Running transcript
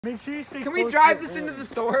Make sure you stay Can we drive this into the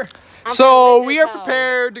store? So we are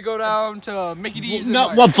prepared to go down to Mickey D's.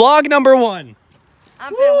 No, well, vlog number 1.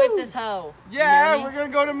 I'm gonna whip this hoe. Yeah, we're gonna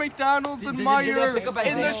go to McDonald's and Meyer in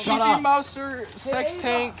the Cheesy Mouser sex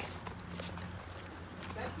tank.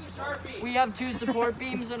 We have 2 support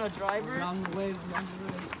beams and a driver.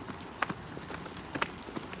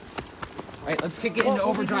 Alright, let's kick it into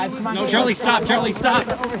overdrive. Come on. No, Charlie, stop. Charlie, stop.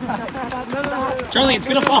 Charlie, it's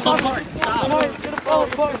gonna fall apart. Stop. It's gonna fall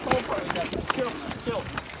apart. Chill.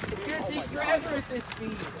 It's gonna take forever at this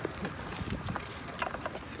speed.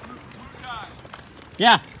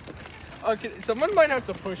 Yeah. Okay, someone might have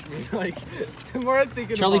to push me. Like, the more I'm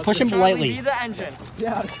thinking Charlie, about push him this. lightly. Be the engine.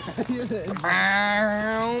 Yeah, you're the engine.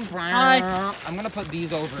 I'm gonna put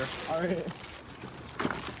these over. Alright.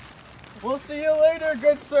 We'll see you later,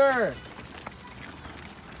 good sir.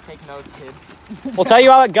 Take notes, kid. We'll tell you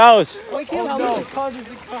how it goes. Wait, Kim, how much it causes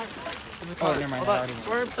the car? Oh, never mind. Hold on.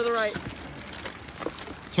 Swerve to the right.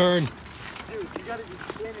 Turn. Dude, you gotta be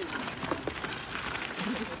kidding.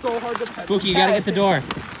 This is so hard to pedal. Bookie, you gotta get the door.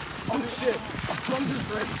 Oh shit. Thumbs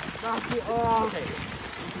is right. Oh. Okay.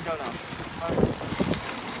 You can go now.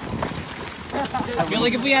 I feel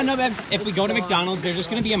like if we go to McDonald's, they're just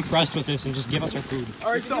gonna be impressed with this and just give us our food.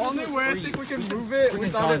 Alright, the only way I think we can move it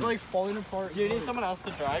without it like falling apart. Do you need someone else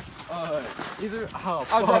to drive? Either how?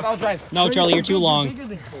 I'll drive. No, Charlie, you're too long.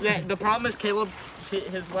 Yeah, the problem is Caleb,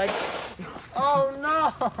 his legs. Oh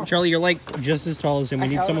no! Charlie, you're like just as tall as him. We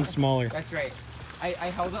need someone smaller. That's right.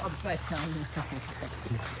 I held it upside down.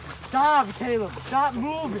 Stop, Caleb. Stop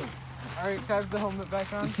moving. Alright, can I have the helmet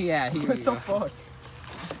back on? Yeah, here What you the go. fuck?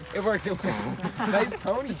 It works. Nice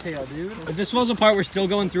ponytail, dude. If this falls apart, we're still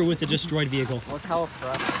going through with the destroyed vehicle. Look how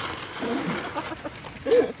fresh.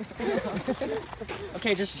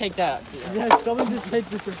 Okay, just take that. Yeah, someone just take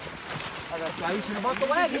this. About the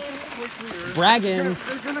wagon. Bragging.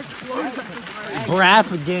 They're gonna close it.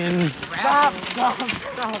 Brap again. Stop.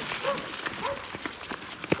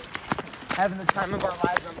 Having the time of our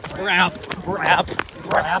lives on the Brap. Brap.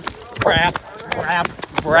 Brap. Brap. Brap.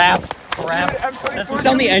 Brap. Brap. That's the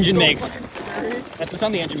sound the engine makes. That's the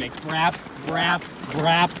sound the engine makes. Brap. Brap.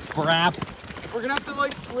 Brap. Brap. We're gonna have to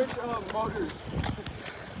like switch motors.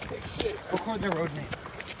 Record their road name.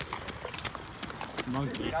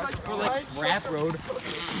 Monkey. Or like Rap Road.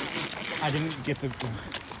 I didn't get the.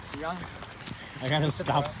 I got a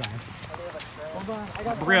stop sign. Hold on, I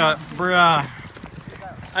got Bruh.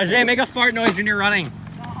 Isaiah, make a fart noise when you're running.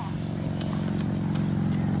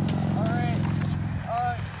 Alright.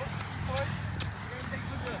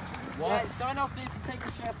 What? Yeah, someone else needs to take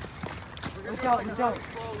the ship. Let's go.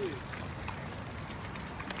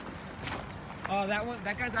 Oh,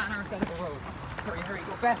 that guy's on our side of the road. Hurry,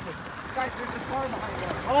 go faster. Guys, there's a car behind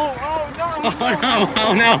us.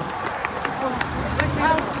 Oh no.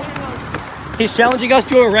 He's challenging us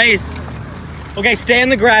to a race. Okay, stay in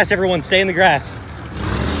the grass, everyone. Stay in the grass.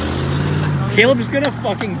 Caleb's gonna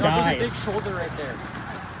fucking die. There's a big shoulder right there.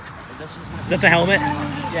 Is that the helmet?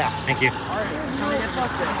 Yeah. Thank you.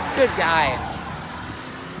 Good guy.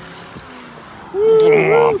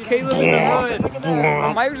 Caleb,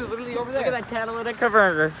 good. Myers is literally over there. Look at that catalytic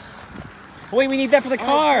converter. Wait, we need that for the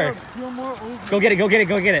car. Go get it. I'm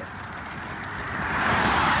gonna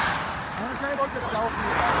try about the selfie.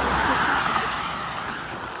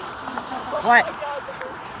 What?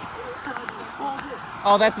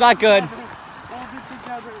 Oh, that's not good.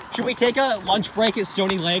 Should we take a lunch break at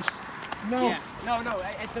Stony Lake? No. Yeah. No,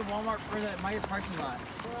 at the Walmart for the Meyer parking lot.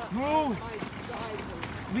 Move!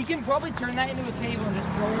 We can probably turn that into a table and just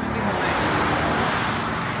throw everything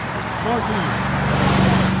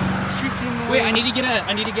away. Wait, I need to get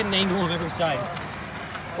an angle of every side.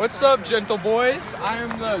 What's up, gentle boys? I am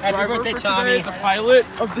the Happy driver birthday, for Tommy. today, the pilot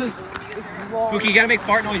of this long... Bookie, you gotta make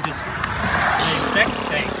fart noises. Nice sex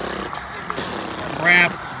thing.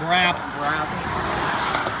 Brap.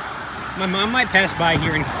 My mom might pass by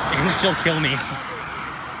here and she'll kill me.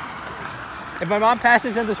 If my mom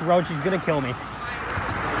passes in this road, she's gonna kill me.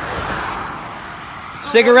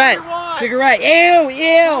 Cigarette. Ew.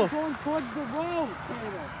 Going towards the road,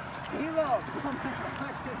 Caleb.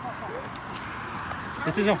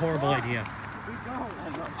 This is a horrible idea.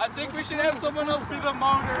 I think we should have someone else be the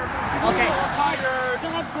motor. Okay. I'm tired.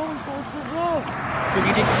 Stop going towards the road.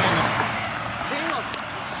 Bookie, take the camera. Caleb.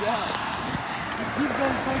 Yeah. Keep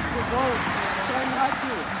going towards the road. Try not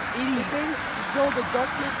to. Anything? So the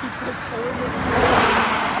duct tape keeps like pulling this way.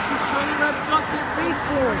 He's trying to wrap duct tape face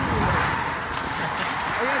forward.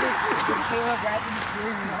 Oh yeah, there's Caleb wrapping the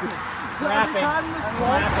steering wheel. So every time this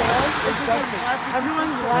vlog falls,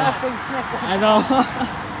 everyone's laughing. I know.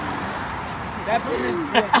 That's what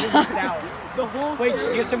it's out. The whole Wait,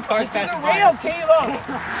 get some cars It's the passing rail, by. Caleb!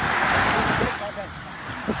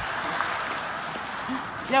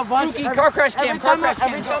 Yeah, watch. Bookie, car crash cam, car crash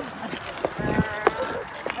cam. Every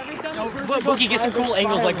time Bookie, get some cool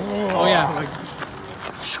angles like, oh yeah. Like,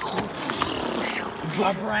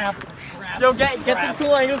 Yo, get some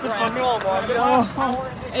cool angles of Thunder Wall.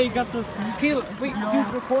 Hey, you got the. Caleb, wait, dude,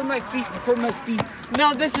 record my feet, record my feet.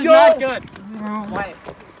 No, this is not good. Why?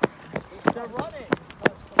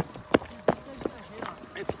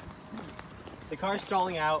 the car's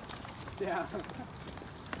stalling out. Yeah.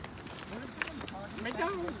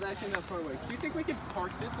 McDonald's is actually not far away. Do you think we could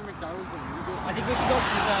park this in McDonald's and move it? I think we should go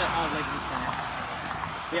to the Lakeview Center.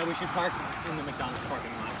 Yeah, we should park in the McDonald's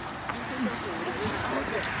parking lot.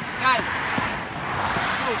 Guys,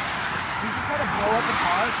 we should try to blow up the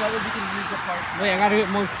car so that we can use the park. Wait, I gotta get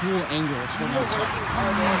more cool angles.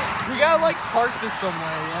 We gotta like park this somewhere,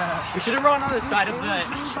 yeah. We should have run on the side of the.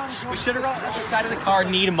 We should have run on the side of the car.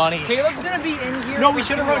 Need money. Caleb's gonna be in here. No, we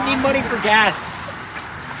should have run. Need money for gas.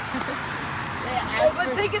 Oh,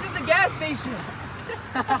 let's take it to the gas station.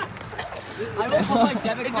 I will put my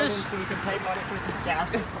debit card in so we can pay money for some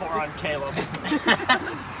gas to pour on Caleb.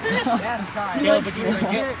 Caleb, would you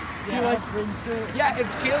drink it? Yeah, if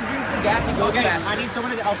Caleb drinks the gas, he goes Okay, fast. I need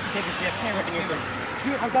someone else to take a shift. Camera in your thing.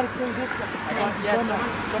 Dude, I gotta clear this.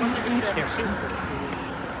 Someone take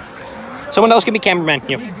a Someone else can be cameraman.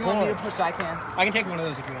 You. If you want me to push, I can. I can take one of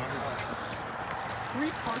those if you want.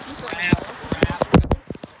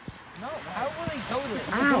 No, how will they tow it?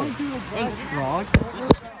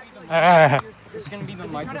 This is gonna be the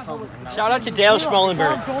microphone. Shout out to Dale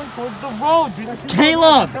Schmallenberg. I'm going towards the road, dude.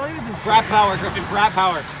 Caleb! Brat power, Griffin. Brat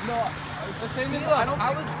power. The thing is, I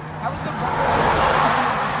was the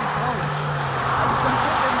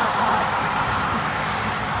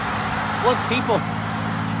Look, people.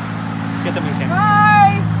 Get them in camera.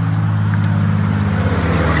 Hi!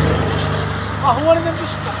 Oh, one of them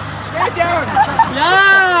just. Stand down!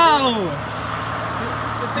 No!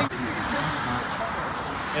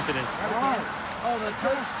 Yes, it is. Oh, the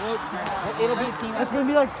total float. It'll be team. It's gonna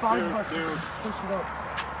be like $5. Push it up.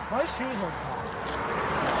 My shoes are cold.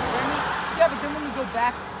 Yeah, but then when we go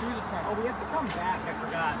back through the front. Oh, we have to come back. I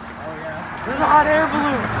forgot. Oh, yeah. There's a hot air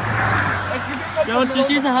balloon. No, let's just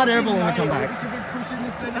use a hot air balloon to come back.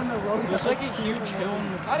 There's like a huge hill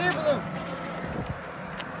in the. Hot air balloon.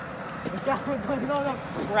 No.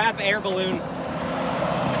 Crap air balloon.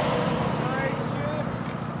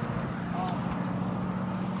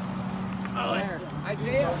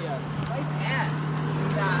 Isaiah? Nice hat.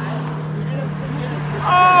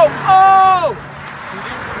 Oh!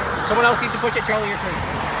 Someone else needs to push it. Charlie, your turn.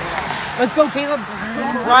 Let's go, Caleb.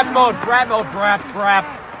 Brap mode. Brap. Brap.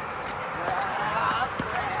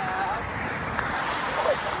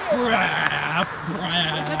 Brap,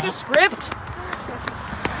 Is that the script?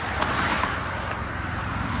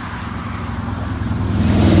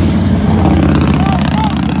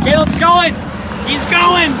 Caleb's going! He's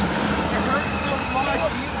going!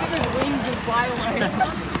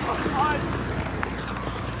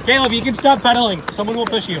 Caleb, you can stop pedaling. Someone will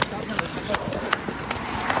push you. I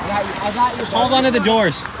got you. Just hold on to the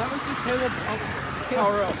doors.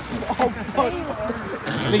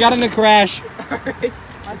 We got in a crash. I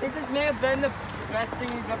think this may have been the best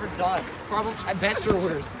thing we've ever done. Probably best or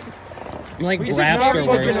worse. Like We should Brapster never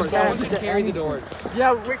worse. fucking someone should carry the doors.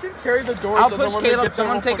 Yeah, we can carry the doors. I'll so then push when we Caleb. get there,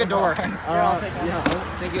 Someone we'll take a put them door. on.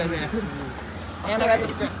 Thank you, Isaiah. And I got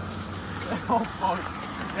the script.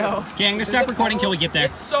 Okay, I'm gonna stop recording till we get there.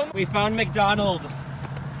 It's so. We found McDonald.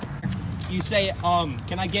 You say,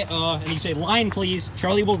 can I get, and you say, line please.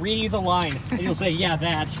 Charlie will read you the line. And you'll say, yeah,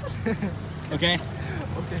 that. Okay?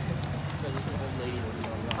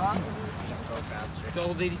 The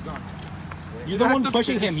old lady's gone. You're the one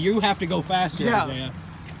pushing him. You have to go faster. Yeah. Isaiah.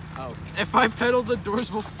 If I pedal, the doors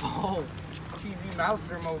will fall. Cheesy mouse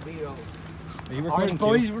or mobile. Are you recording too?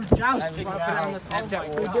 were I jousting want to put it on the Snapchat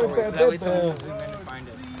Oh world story, so that way someone will zoom in and find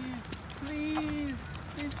it.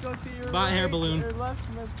 Please go to your Butt hair right, balloon. your left,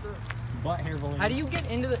 mister. Butt hair balloon. How do you get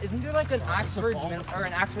into the? Isn't there like an Oxford or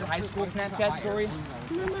an Oxford high school Snapchat story?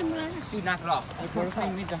 Dude, knock it off. What if I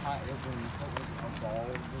made the hot air balloon put like a ball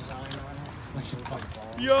design on it?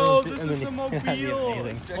 Yo, this is the mobile.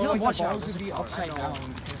 Caleb, watch out. Balls would be upside down.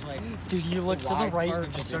 Dude, you look to the right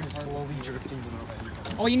and just started slowly drifting.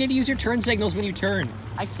 Oh, you need to use your turn signals when you turn.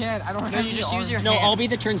 I can't. I don't have. No, you just use your No, hands. I'll be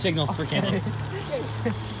the turn signal for Caleb.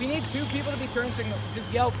 We need two people to be turn signals.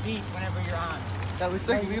 Just yell beep whenever you're on. That looks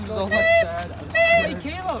like Liam's so much sad. Hey,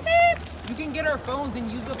 Caleb! You can get our phones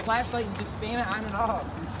and use the flashlight and just spam it on and off.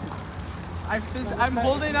 I'm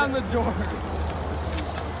holding on the doors.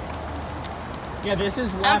 Yeah, this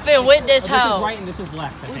is left. I'm finna whip this This is hoe. right and this is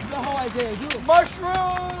left, I think. The whole Isaiah, do it.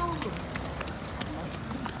 Mushroom!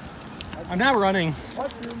 I'm not running.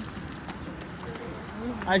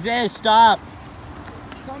 Isaiah, stop.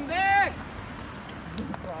 Come back!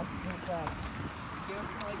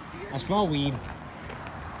 I smell weed.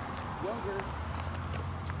 Yogurt.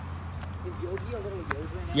 Is Yogi a little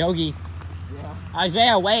yogurt now? Yogi. Yeah.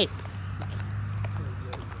 Isaiah, wait.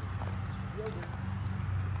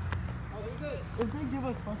 If they give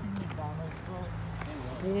us fucking McDonald's,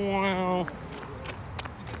 bro. Wow.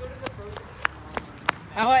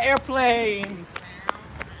 Our airplane.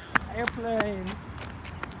 Airplane.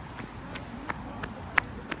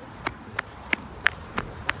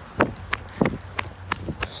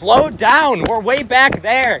 Slow down. We're way back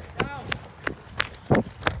there.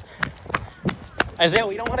 Isaiah,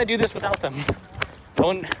 we don't want to do this without them.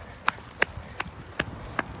 Don't.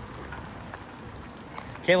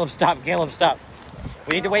 Caleb, stop. Caleb, stop.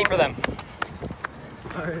 We need to wait for them.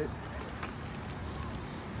 All right.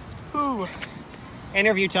 Ooh.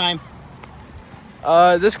 Interview time.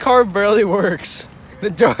 This car barely works. The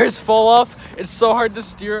doors fall off. It's so hard to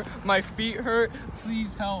steer. My feet hurt.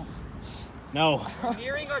 Please help. No.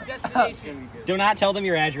 Nearing our destination. Do not tell them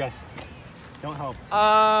your address. Don't help.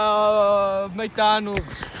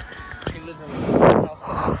 McDonald's.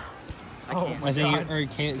 Isaiah,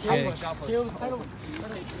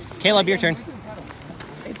 Caleb, your turn.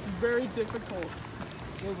 It's very difficult.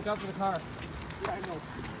 Look out for the car. Yeah, I know.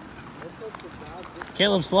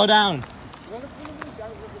 Caleb, slow down.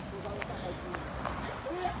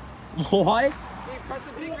 What? Hey, press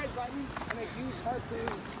the big red button and a huge harpoon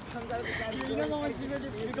comes out of the side of the You know the one scene where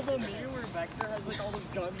Despicable Me where Vector has like all those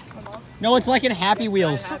guns come off? No, it's like in Happy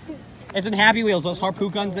Wheels. It's in Happy Wheels, those harpoon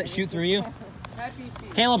guns that shoot through you. Happy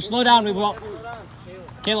Feet. Caleb, slow down. We will. Slow down,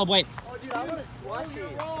 Caleb. Caleb, wait. Oh, dude, I want to slushy.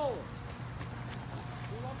 Roll.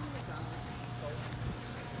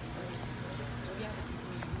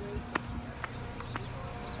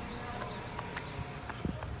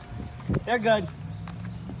 They're good.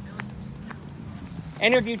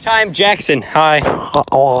 Interview time, Jackson. Hi.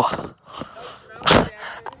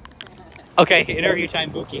 Okay, interview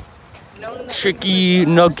time, Buki. Chicky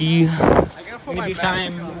nuggy. Interview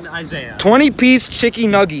time, Isaiah. 20-piece chicky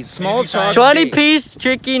nuggies. Small Interview time. chocolate. 20-piece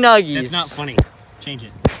chicken nuggies. It's not funny. Change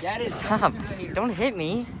it. Stop. Don't hit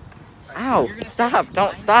me. Ow. Stop.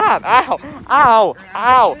 Don't stop. Ow. Ow.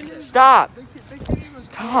 Ow. Stop.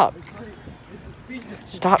 Stop.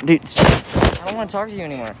 Stop, dude. I don't want to talk to you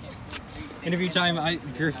anymore. Interview time,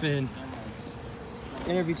 Griffin.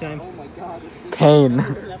 Interview time. Pain.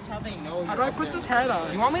 That's how they know. How do I put this hat on?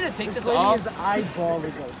 Do you want me to take this Lady off? is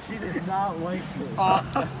eyeballing us. She does not like me.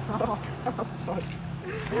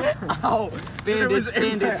 Ow. Bandage,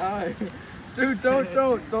 bandage. Dude, don't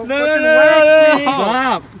No, fucking no, wax me.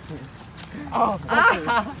 Stop.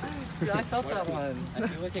 Dude, I felt that one.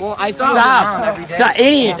 Well, I Stop. Stop,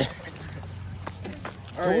 idiot.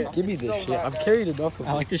 Don't give me this shit. I've carried enough of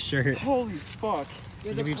I like this shirt. Holy fuck.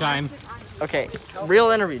 Interview time. Okay, real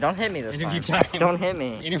interview. Don't hit me this Interview time. time. Don't hit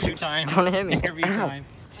me. Interview time. Don't hit me. Interview Ow. time.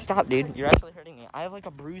 Stop, dude. You're actually hurting me. I have like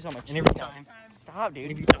a bruise on my chin. Interview time. Stop, dude.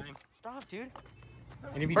 Interview time. Stop, dude.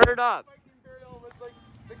 Interview Bird time. it up. It's like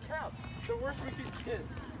the cap. The worst we could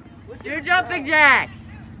get. Do jumping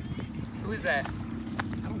jacks. Who is that?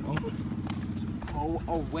 I don't know. Oh,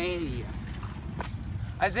 away.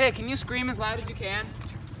 Isaiah, can you scream as loud as you can?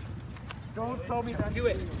 Don't tell me that. Do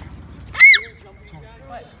it.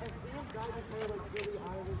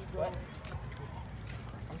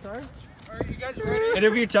 I'm sorry? Are you guys ready?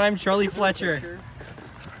 Interview time, Charlie Fletcher.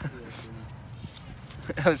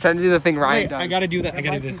 I was trying to do the thing Ryan Wait, does. I gotta do that. I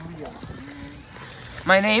gotta do that.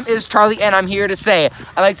 My name is Charlie, and I'm here to say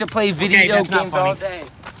I like to play video that's not games all funny. day.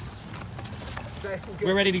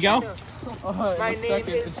 We're ready to go? My name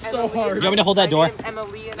is It's so Emily. hard. Do you want me to hold that door? My name's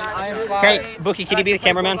Emily, and I'm here Okay, to play Bookie, can you be the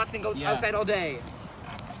cameraman? Roblox and go outside all day.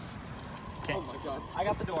 Okay. I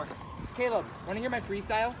got the door. Caleb, want to hear my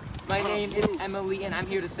freestyle? My name is Emily, and I'm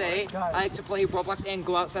here to say I like to play Roblox and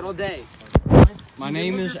go outside all day. My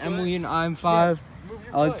name is Emily and I'm 5.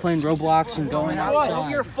 I like playing Roblox and going Move outside.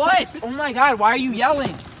 your foot! Oh my God, why are you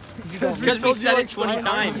yelling? Because we said it 20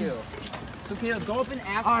 times. So Caleb, go up and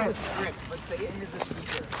ask for the script, but say it into the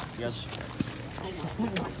speaker. Yes.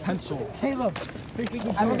 Pencil. Caleb,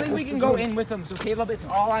 I don't think we can go in with them, so Caleb, it's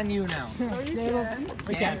all on you now.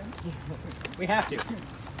 We can. We have to.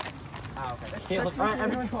 Ah, okay. Caleb, Alright,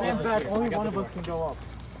 everyone stand back. Only one of us can go up.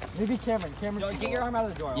 Maybe Cameron. Cameron. Get your arm out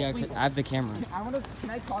of the door. Yeah, I have the camera. I want to. Can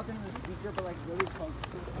I talk into the speaker, but like really close?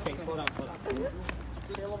 Okay, slow down, slow down.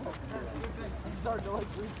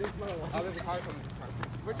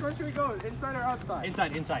 Which one should we go? Inside or outside?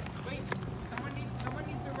 Inside. Wait, someone needs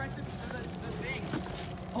the recipe for the thing.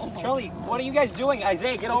 Charlie, what are you guys doing?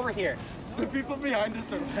 Isaiah, get over here. The people behind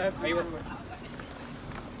us are bad. Are you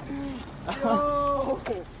No!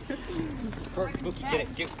 Bookie, get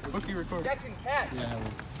it. Bookie, record. Jackson, cat.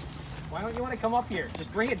 Why don't you want to come up here?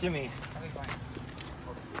 Just bring it to me.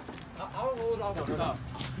 I'll roll it off.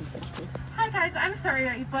 Hi guys, I'm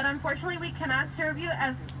sorry, but unfortunately we cannot serve you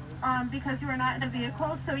as because you are not in a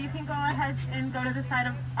vehicle. So you can go ahead and go to the side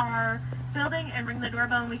of our building and ring the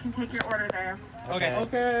doorbell, and we can take your order there. Okay.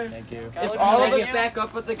 Okay. Thank you. If all of us back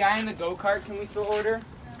up with the guy in the go-kart, can we still order?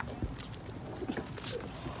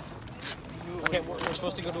 Okay, we're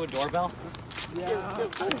supposed to go to a doorbell? No, go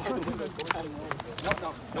past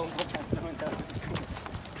the window.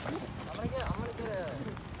 I'm gonna get a...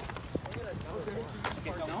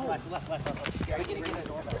 Okay, no. Left. Yeah, we gotta get a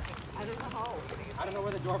doorbell. I don't know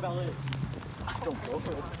where the doorbell is. Don't go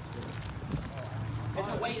for it. It's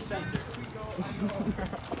a weight sensor.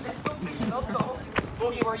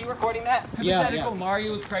 Boogie, were you recording that? Hypothetical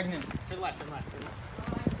Mario is pregnant. To the left.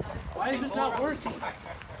 Why is this not working?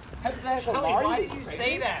 Hypothetical Charlie, Mario why is did you pregnant?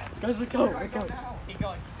 say that? Guys, look out, look out. Keep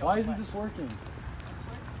going. Why isn't this working?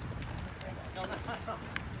 No.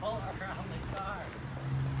 Pull around the car.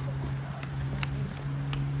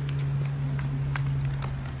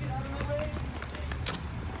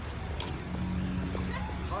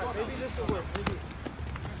 Maybe this will work. Maybe.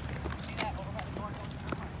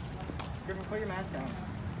 Put your mask on.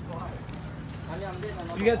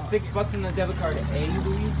 You got $6 in the debit card.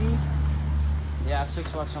 Luigi? Yeah, I have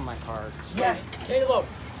 $6 on my card. Yeah, Caleb.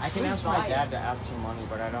 I can ask my dad to add some money,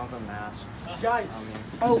 but I don't have a mask. Guys, on me.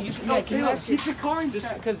 Oh, you can, no, can you Caleb, ask keep the car in just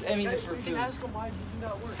check. because I mean it's for You can food. ask him why it does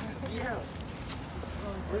not work. Yeah.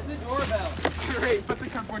 Where's the doorbell? Great, put the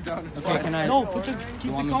cupboard down. It's Okay, fine. can I? No, keep want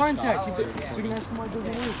the me car to in check. stop? Keep the, so you can ask him why it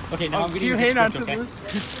doesn't work. Okay, now I'm Do getting you the hang on script, to okay? this?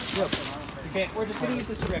 Okay, we're just gonna get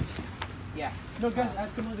the script. Yeah. No, guys,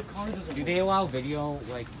 ask him why the car doesn't Do work. they allow video,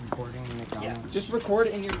 like, recording in McDonald's? Just record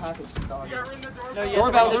it in your pockets, dog.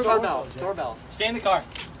 Doorbell. Doorbell. Stay in the car.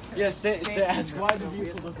 Yes, say ask why the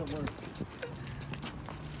vehicle doesn't work.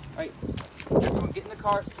 Everyone get in the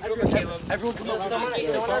car. Everyone come on. Someone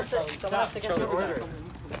has to get the order.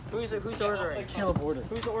 Who's ordering? Caleb order.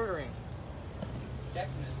 Who's ordering?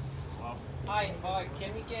 Jackson is. Hi,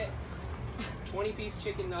 can we get 20-piece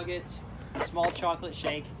chicken nuggets, small chocolate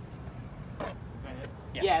shake?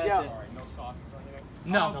 Yeah, that's it. No sauces or anything?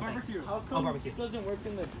 No. Barbecue. How Oh, come barbecue. this doesn't work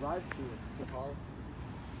in the drive-thru? It's a car.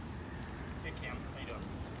 Hey, Cam. How you doing?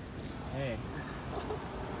 Hey.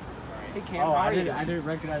 Hey, Cam, Oh, how I are you? didn't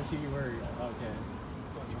recognize who you were. Okay.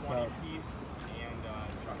 So 20-piece and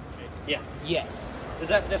chocolate cake. Yeah. Yes. Is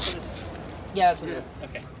that's what this? Yeah, that's what it is.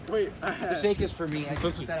 Okay. Wait, The shake is for me. I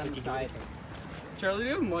can put that on the side. Charlie, do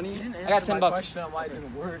you have money? You didn't got $10. question on why it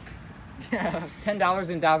didn't work. Yeah, $10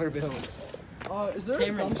 in dollar bills. Is there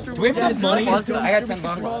Cameron, a dumpster? do we have with enough this? money? I got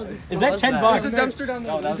 $10. Is that $10? There's a dumpster down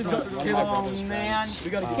there. No, that was There's a one of my brother's man. friends. We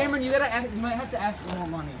gotta get. Cameron, you might have to ask for more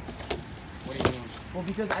money. What are you doing? Well,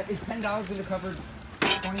 because is $10 going to cover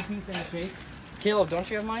 20-piece and a shake? Caleb, don't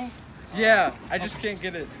you have money? Yeah, I just can't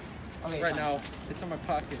get it Okay, right fine. now. It's in my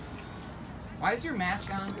pocket. Why is your mask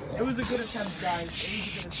on? It was a good attempt, guys. It was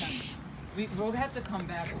a good attempt. We'll have to come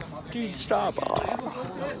back some other day. Dude, stop. Small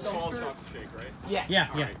chocolate shake, right? Yeah. Yeah.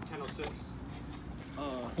 Alright, 10:06.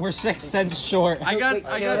 We're 6 cents short. I got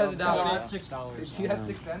Caleb has a dollar. That's $6. Do you have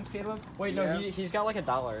 6 cents, Caleb? Wait, no, he's got like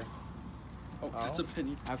 $1. Oh, that's a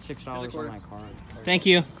penny. I have $6 on my card. Thank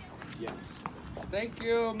you. Thank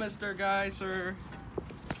you, Mr. Guy, sir.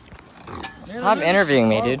 Stop interviewing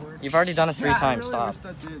me, dude. You've already done it 3 times. Stop.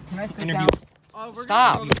 Can I sit Interview. down?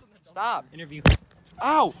 Stop. Stop. Interview.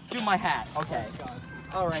 Ow! Dude, my hat. Okay.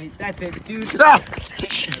 All right, that's it, dude. You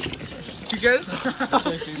guys?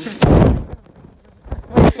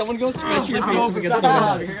 Someone go smash your face against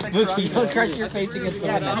the window. Bookie, go crush your face against the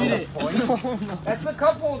window. That's the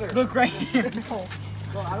cup holder. Look right here.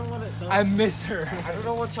 I miss her. I don't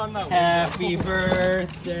know what's on that. Happy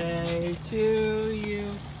birthday to you.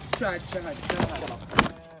 Try. Happy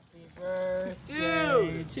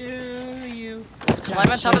birthday to you. Let's climb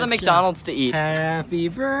on top of the McDonald's to eat. Happy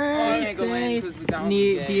can't go in birthday, 'cause McDonald's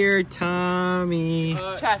is gay. dear Tommy.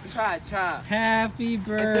 Cha. Happy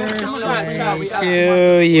there's someone on the chat, we birthday asked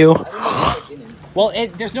to you. Well,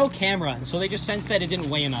 there's no camera, so they just sensed that it didn't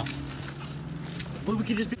weigh enough. But we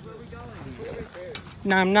could just be.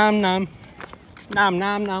 Nom nom nom. Nom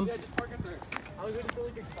nom nom.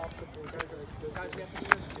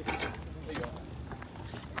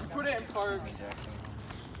 Put it in park.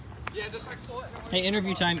 Yeah, just like pull it. Hey,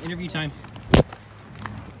 interview time. Interview time.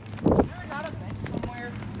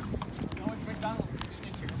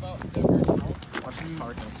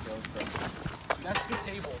 That's the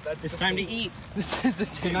table. That's It's the time to table. eat. This is the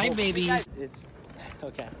table. Good night, babies. It's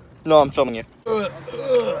okay. No, I'm filming you.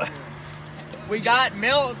 We got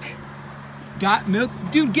milk. Got milk?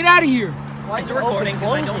 Dude, get out of here. It's a recording.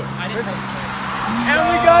 I didn't. And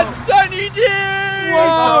we got Sunny D!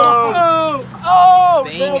 Whoa. Oh!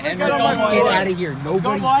 Bang and get out of here.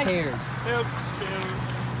 Nobody cares.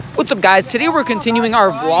 What's up, guys? Today we're continuing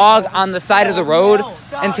our vlog on the side of the road,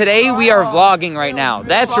 and today we are vlogging right now.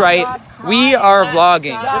 That's right, we are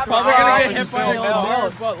vlogging. We're probably gonna get hit by a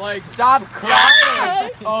car, but like, stop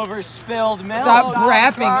crying over spilled milk. Stop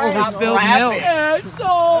rapping over spilled milk.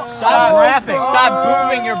 Stop rapping.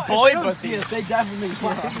 Stop moving your boy pussy. They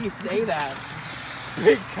definitely say that.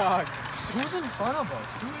 Big cock. Who's in front of us?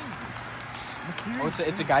 Who is this? Oh,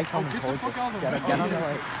 it's a guy coming Get the towards fuck us. out of the way. Get on the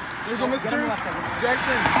way. There's a mysterious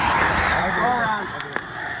Jackson. Go around.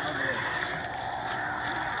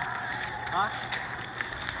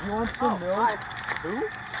 You want some milk? Who?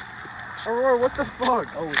 Aurora, what the fuck?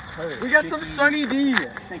 Oh, it's her. We got some Sunny D.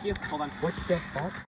 Thank you. Hold on. What the fuck?